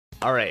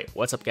Alright,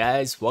 what's up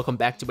guys? Welcome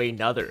back to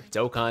another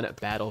Dokkan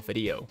battle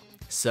video.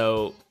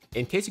 So,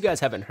 in case you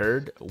guys haven't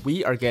heard,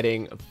 we are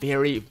getting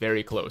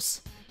very close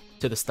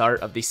to the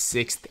start of the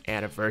 6th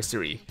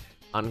anniversary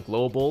on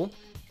Global,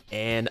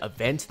 an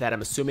event that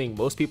I'm assuming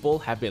most people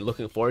have been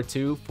looking forward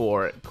to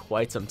for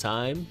quite some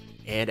time.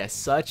 And as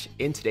such,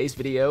 in today's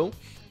video,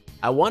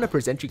 I want to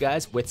present you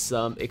guys with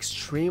some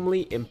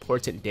extremely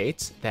important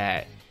dates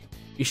that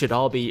you should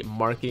all be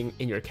marking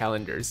in your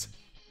calendars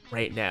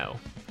right now.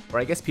 Or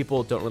I guess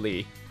people don't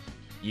really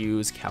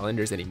use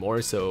calendars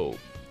anymore, so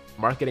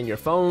mark it in your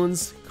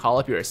phones, call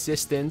up your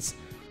assistants,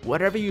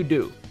 whatever you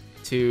do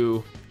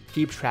to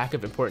keep track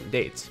of important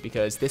dates,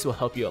 because this will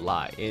help you a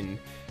lot in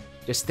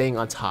just staying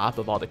on top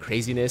of all the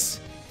craziness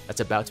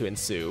that's about to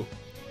ensue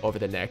over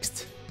the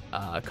next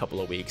couple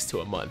of weeks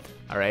to a month.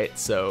 Alright,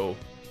 so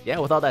yeah,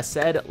 with all that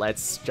said,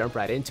 let's jump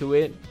right into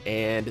it.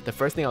 And the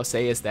first thing I'll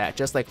say is that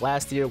just like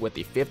last year with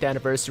the 5th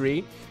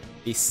anniversary,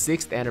 the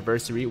 6th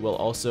anniversary will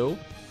also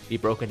be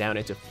broken down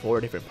into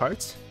 4 different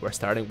parts. We're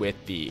starting with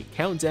the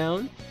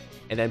countdown,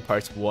 and then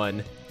parts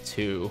 1,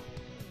 2,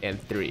 and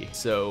 3.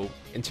 So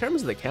in terms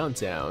of the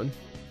countdown,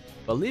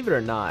 believe it or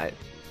not,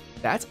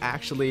 that's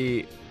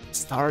actually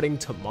starting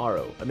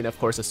tomorrow. I mean, of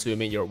course,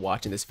 assuming you're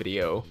watching this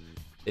video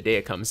the day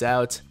it comes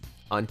out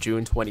on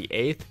June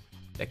 28th,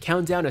 the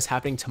countdown is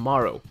happening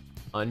tomorrow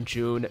on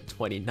June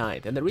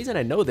 29th. And the reason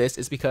I know this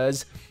is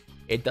because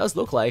it does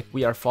look like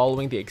we are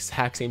following the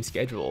exact same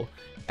schedule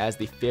as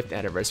the 5th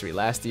anniversary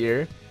last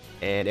year.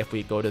 And if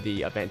we go to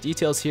the event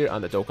details here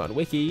on the Dokkan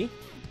Wiki,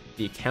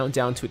 the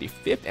countdown to the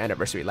 5th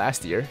anniversary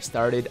last year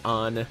started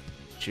on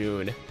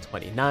June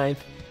 29th.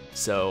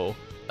 So,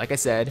 like I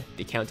said,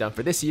 the countdown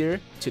for this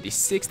year to the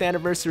 6th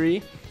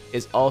anniversary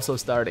is also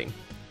starting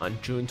on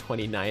June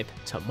 29th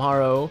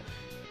tomorrow.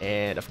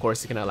 And of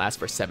course, it's gonna last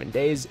for 7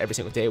 days. Every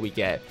single day we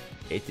get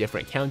a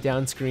different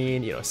countdown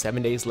screen,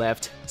 7 days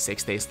left,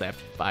 6 days left,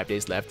 5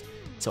 days left,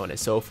 so on and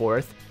so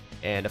forth.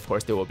 And of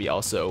course, there will be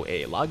also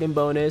a login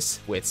bonus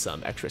with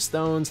some extra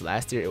stones.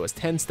 Last year it was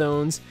 10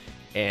 stones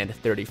and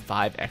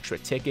 35 extra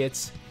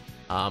tickets.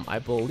 I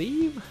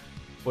believe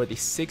for the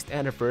 6th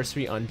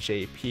anniversary on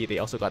JP, they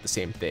also got the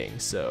same thing.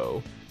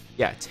 So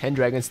yeah, 10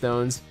 dragon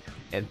stones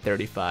and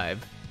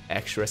 35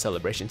 extra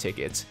celebration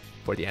tickets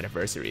for the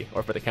anniversary,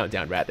 or for the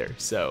countdown rather.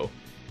 So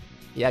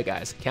yeah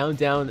guys,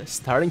 countdown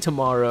starting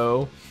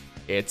tomorrow.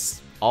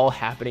 It's all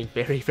happening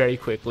very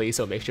quickly,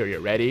 so make sure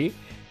you're ready.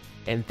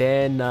 And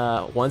then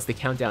once the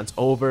countdown's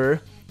over,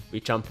 we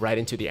jump right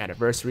into the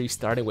anniversary,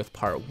 starting with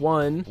part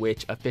 1,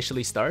 which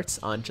officially starts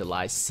on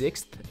July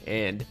 6th.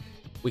 And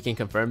we can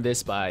confirm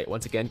this by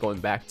once again going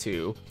back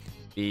to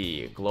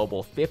the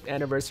global 5th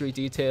anniversary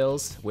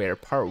details, where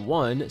part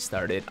 1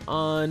 started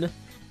on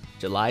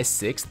July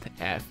 6th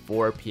at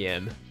 4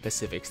 p.m.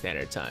 Pacific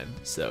Standard Time.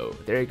 So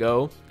there you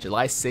go,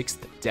 July 6th,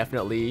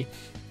 definitely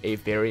a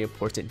very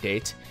important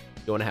date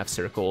you want to have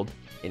circled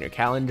in your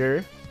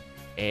calendar.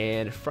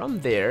 And from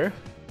there,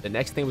 the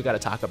next thing we got to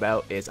talk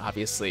about is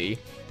obviously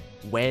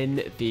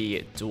when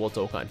the Dual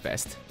Dokkan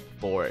Fest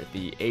for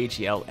the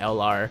AGL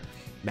LR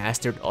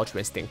Mastered Ultra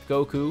Instinct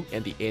Goku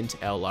and the Int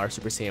LR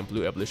Super Saiyan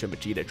Blue Evolution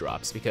Vegeta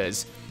drops,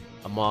 because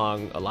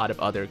among a lot of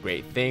other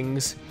great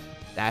things,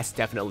 that's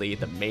definitely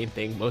the main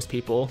thing most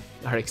people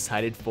are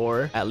excited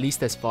for, at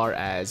least as far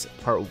as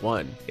part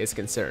 1 is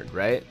concerned,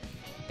 right?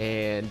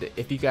 And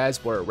if you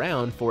guys were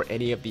around for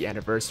any of the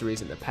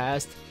anniversaries in the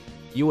past,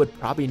 you would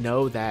probably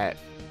know that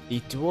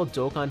the Dual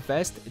Dokkan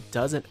Fest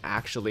doesn't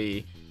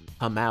actually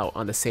come out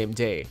on the same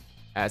day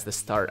as the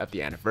start of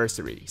the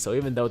anniversary. So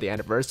even though the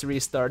anniversary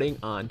is starting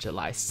on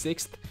July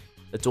 6th,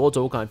 the Dual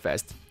Dokkan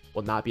Fest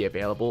will not be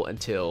available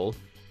until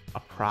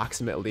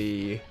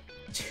approximately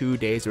 2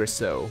 days or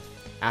so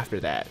after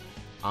that,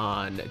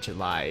 on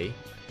July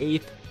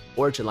 8th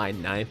or July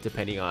 9th,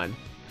 depending on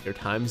your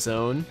time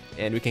zone.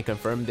 And we can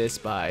confirm this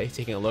by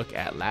taking a look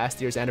at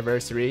last year's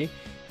anniversary,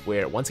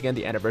 where once again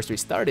the anniversary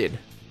started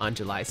on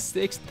July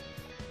 6th,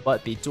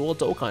 but the Dual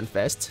Dokkan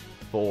Fest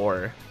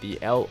for the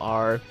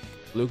LR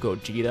Blue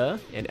Gogeta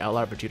and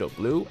LR Vegito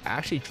Blue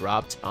actually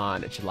dropped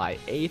on July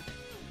 8th,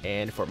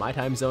 and for my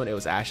time zone it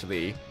was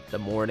actually the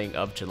morning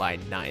of July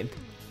 9th.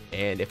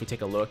 And if we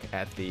take a look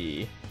at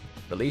the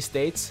release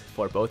dates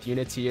for both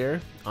units here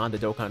on the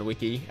Dokkan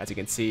Wiki, as you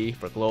can see,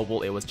 for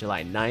Global it was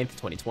July 9th,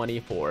 2020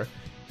 for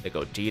the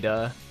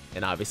Gogeta,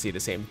 and obviously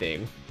the same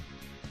thing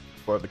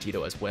for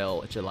Vegito as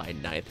well, July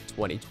 9th,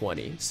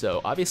 2020.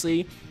 So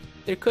obviously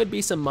there could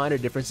be some minor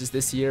differences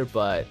this year,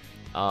 but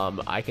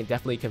I can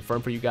definitely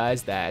confirm for you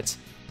guys that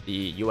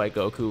the MUI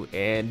Goku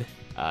and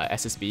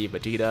SSB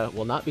Vegeta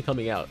will not be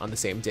coming out on the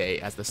same day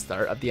as the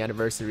start of the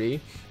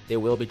anniversary. They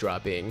will be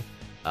dropping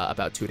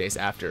about 2 days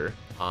after,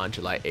 on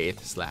July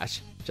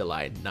 8th /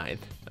 July 9th.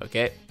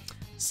 Okay,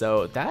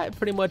 so that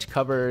pretty much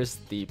covers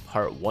the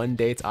part 1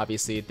 dates.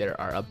 Obviously there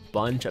are a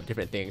bunch of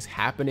different things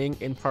happening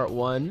in part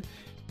 1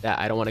 that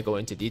I don't want to go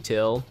into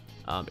detail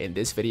in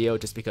this video,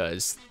 just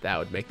because that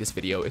would make this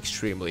video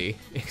extremely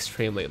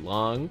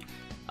long.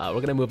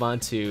 We're gonna move on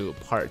to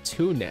part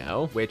 2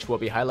 now, which will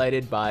be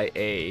highlighted by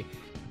a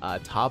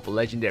top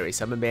legendary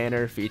summon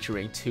banner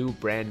featuring 2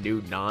 brand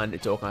new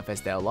non-Dokkan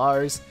Fest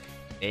LRs,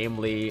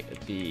 namely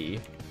the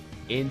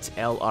Int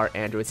LR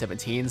Android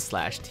 17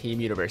 /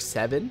 Team Universe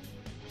 7,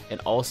 and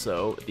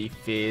also the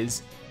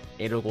Fizz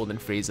Angel Golden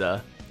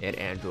Frieza and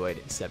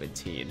Android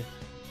 17.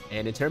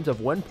 And in terms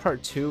of when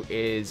part 2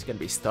 is going to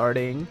be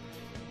starting,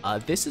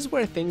 this is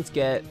where things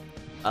get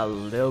a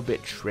little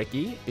bit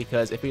tricky,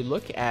 because if we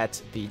look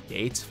at the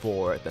dates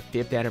for the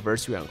 5th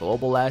anniversary on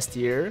Global last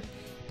year,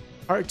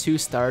 part 2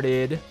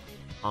 started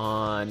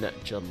on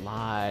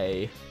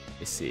July,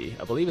 let's see,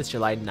 I believe it's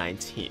July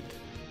 19th.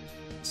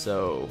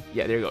 So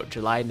yeah, there you go,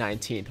 July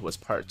 19th was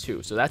part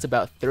 2. So that's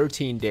about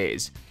 13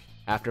 days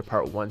after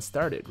part 1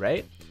 started,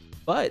 right?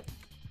 But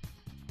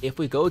if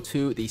we go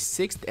to the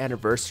 6th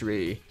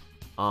anniversary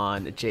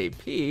on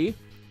JP,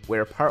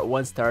 where part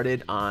 1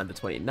 started on the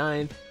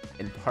 29th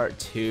and part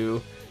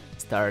 2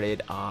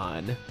 started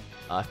on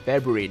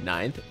February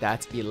 9th,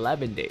 that's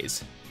 11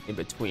 days in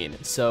between.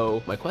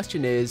 So my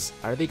question is,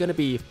 are they going to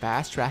be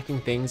fast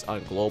tracking things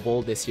on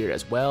Global this year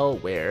as well,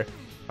 where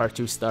part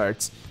 2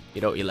 starts,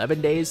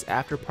 11 days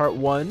after part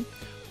 1?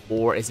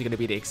 Or is it going to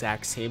be the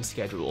exact same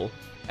schedule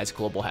as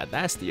Global had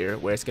last year,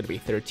 where it's going to be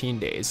 13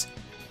 days?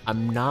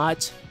 I'm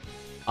not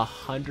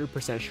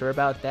 100% sure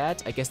about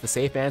that. I guess the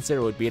safe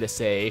answer would be to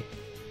say,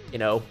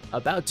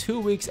 about 2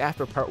 weeks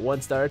after part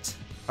 1 starts,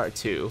 part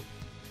 2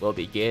 will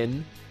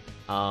begin.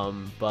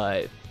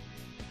 But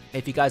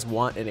if you guys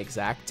want an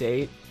exact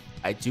date,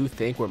 I do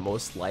think we're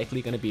most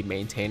likely going to be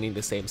maintaining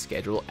the same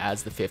schedule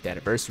as the 5th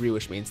anniversary,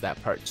 which means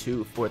that part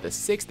 2 for the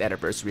 6th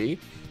anniversary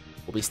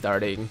will be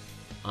starting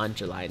on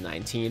July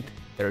 19th,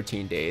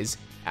 13 days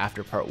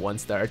after part 1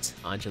 starts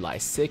on July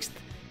 6th.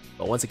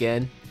 But once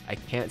again, I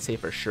can't say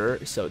for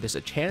sure, so there's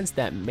a chance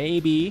that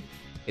maybe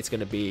it's going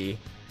to be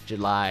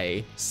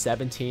July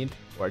 17th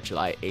or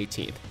July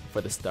 18th for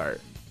the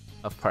start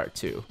of part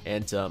 2.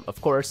 And of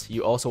course,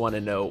 you also want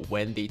to know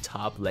when the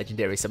top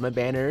legendary summon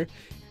banner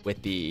with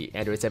the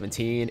Android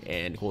 17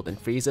 and Golden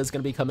Frieza is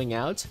going to be coming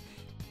out.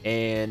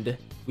 And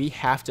we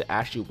have to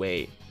actually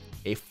wait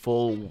a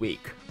full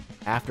week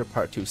after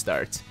part 2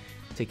 starts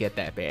to get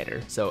that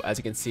banner. So as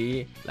you can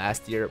see,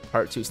 last year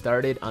part 2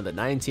 started on the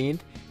 19th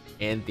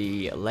and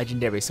the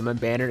legendary summon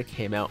banner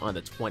came out on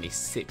the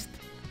 26th.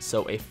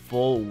 So a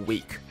full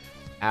week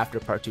after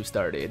part 2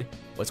 started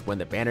was when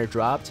the banner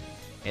dropped.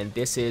 And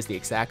this is the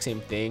exact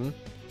same thing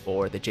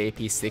for the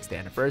JP 6th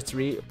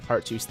anniversary.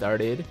 Part 2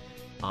 started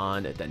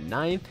on the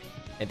 9th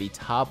and the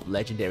top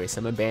legendary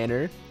summon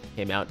banner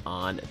came out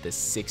on the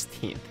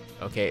 16th.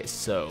 Okay,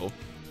 so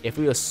if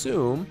we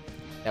assume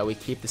that we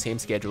keep the same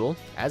schedule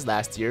as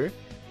last year,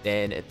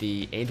 then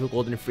the Angel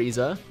Golden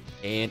Frieza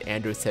and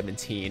Android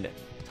 17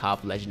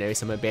 top legendary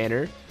summon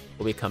banner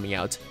will be coming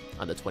out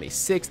on the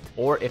 26th.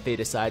 Or if they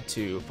decide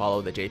to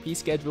follow the JP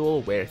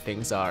schedule where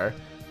things are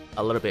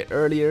a little bit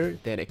earlier,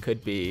 then it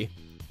could be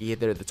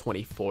either the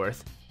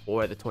 24th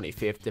or the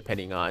 25th,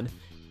 depending on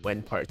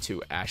when part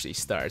 2 actually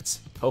starts.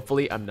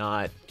 Hopefully I'm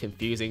not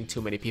confusing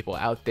too many people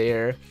out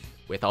there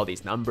with all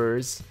these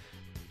numbers.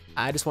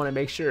 I just want to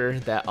make sure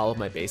that all of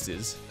my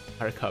bases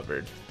are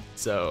covered.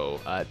 So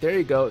there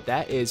you go,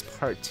 that is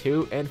part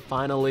 2. And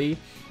finally,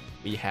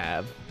 we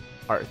have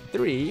part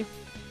 3,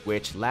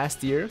 which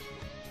last year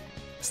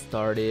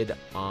started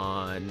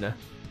on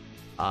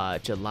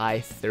July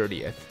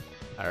 30th.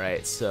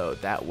 Alright, so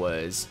that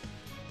was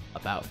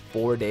about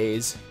 4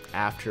 days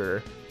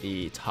after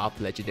the top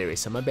legendary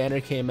summon banner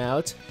came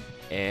out,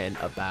 and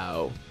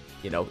about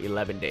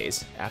 11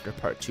 days after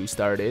part 2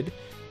 started,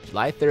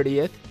 July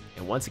 30th.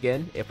 And once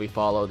again, if we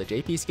follow the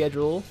JP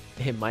schedule,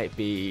 it might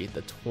be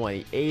the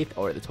 28th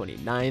or the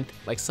 29th.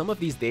 Like, some of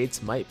these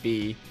dates might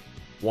be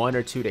 1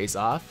 or 2 days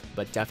off,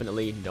 but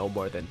definitely no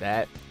more than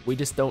that. We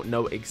just don't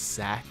know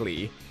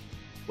exactly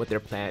what their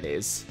plan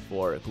is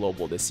for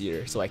Global this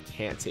year, so I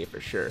can't say for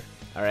sure.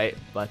 Alright,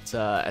 but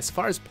as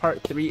far as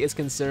part 3 is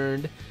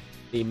concerned,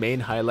 the main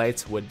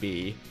highlights would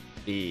be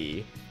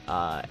the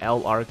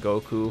LR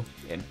Goku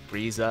and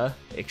Frieza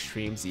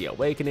Extreme Z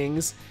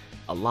Awakenings,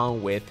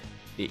 along with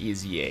the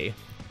EZA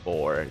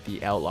for the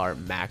LR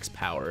Max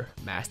Power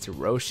Master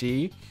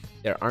Roshi.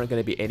 There aren't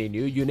going to be any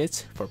new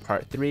units for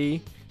part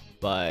 3,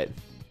 but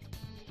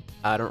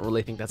I don't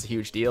really think that's a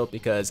huge deal,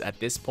 because at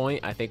this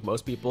point I think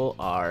most people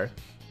are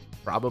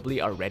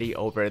probably already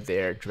over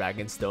their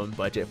Dragonstone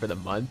budget for the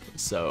month,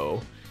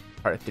 so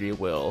part 3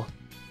 will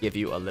give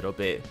you a little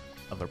bit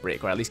of a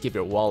break, or at least give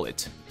your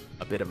wallet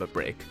a bit of a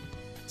break.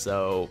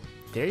 So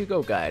there you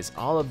go, guys,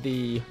 all of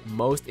the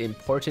most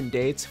important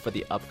dates for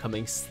the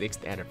upcoming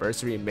 6th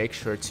anniversary. Make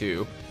sure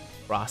to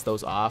cross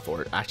those off,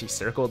 or actually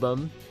circle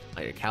them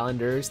on your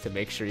calendars to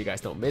make sure you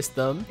guys don't miss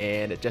them.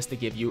 And just to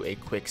give you a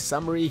quick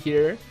summary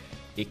here,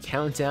 the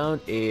countdown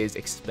is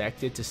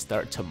expected to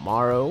start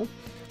tomorrow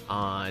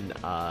on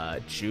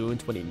June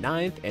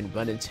 29th and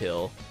run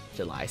until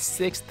July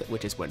 6th,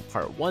 which is when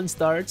part 1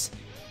 starts.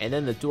 And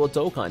then the Dual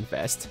Dokkan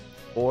Fest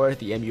for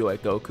the MUI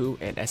Goku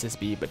and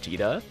SSB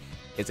Vegeta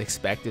is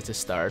expected to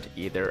start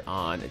either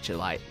on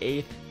July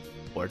 8th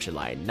or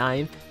July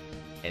 9th.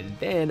 And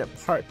then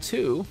part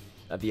 2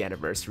 of the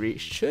anniversary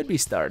should be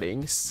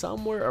starting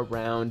somewhere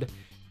around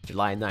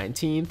July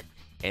 19th.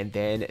 And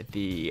then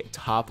the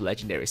top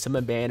legendary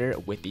summon banner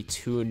with the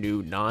 2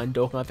 new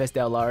non-Dokkan Fest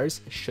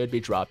LRs should be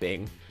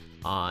dropping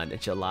on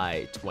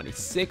July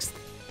 26th.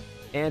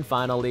 And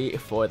finally,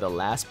 for the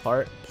last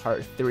part,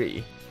 part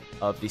 3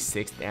 of the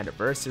 6th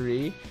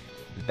anniversary,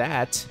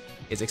 that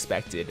is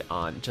expected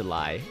on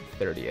July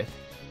 30th.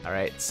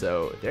 Alright,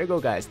 so there you go,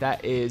 guys.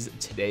 That is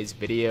today's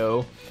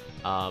video.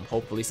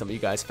 Hopefully some of you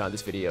guys found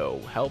this video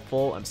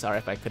helpful. I'm sorry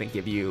if I couldn't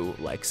give you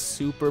like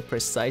super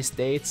precise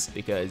dates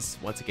because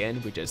once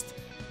again, we just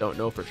don't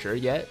know for sure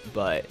yet.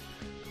 But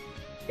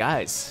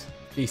guys,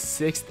 the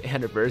 6th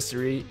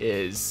anniversary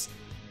is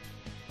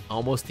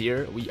almost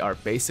here. We are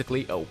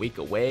basically a week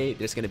away.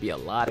 There's going to be a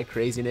lot of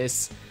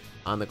craziness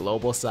on the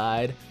global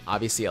side.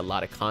 Obviously a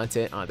lot of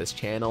content on this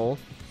channel.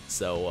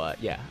 So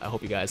yeah, I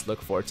hope you guys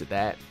look forward to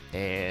that.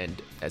 And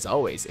as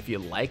always, if you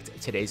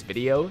liked today's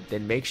video,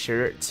 then make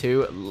sure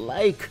to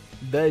like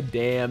the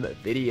damn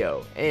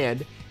video.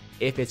 And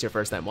if it's your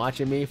first time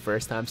watching me,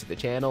 first time to the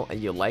channel, and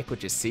you like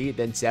what you see,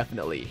 then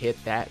definitely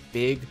hit that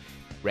big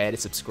red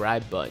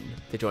subscribe button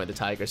to join the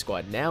Tiger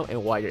Squad now.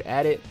 And while you're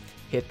at it,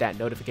 hit that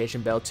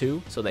notification bell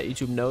too, so that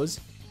YouTube knows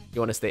you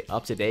want to stay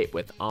up to date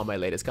with all my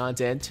latest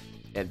content.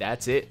 And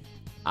that's it.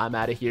 I'm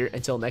out of here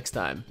until next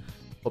time.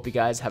 Hope you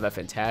guys have a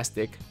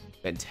fantastic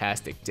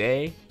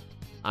day.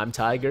 I'm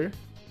Tiger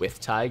with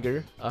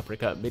Tiger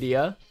Uppercut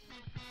Media,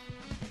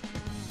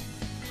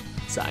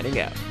 signing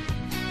out.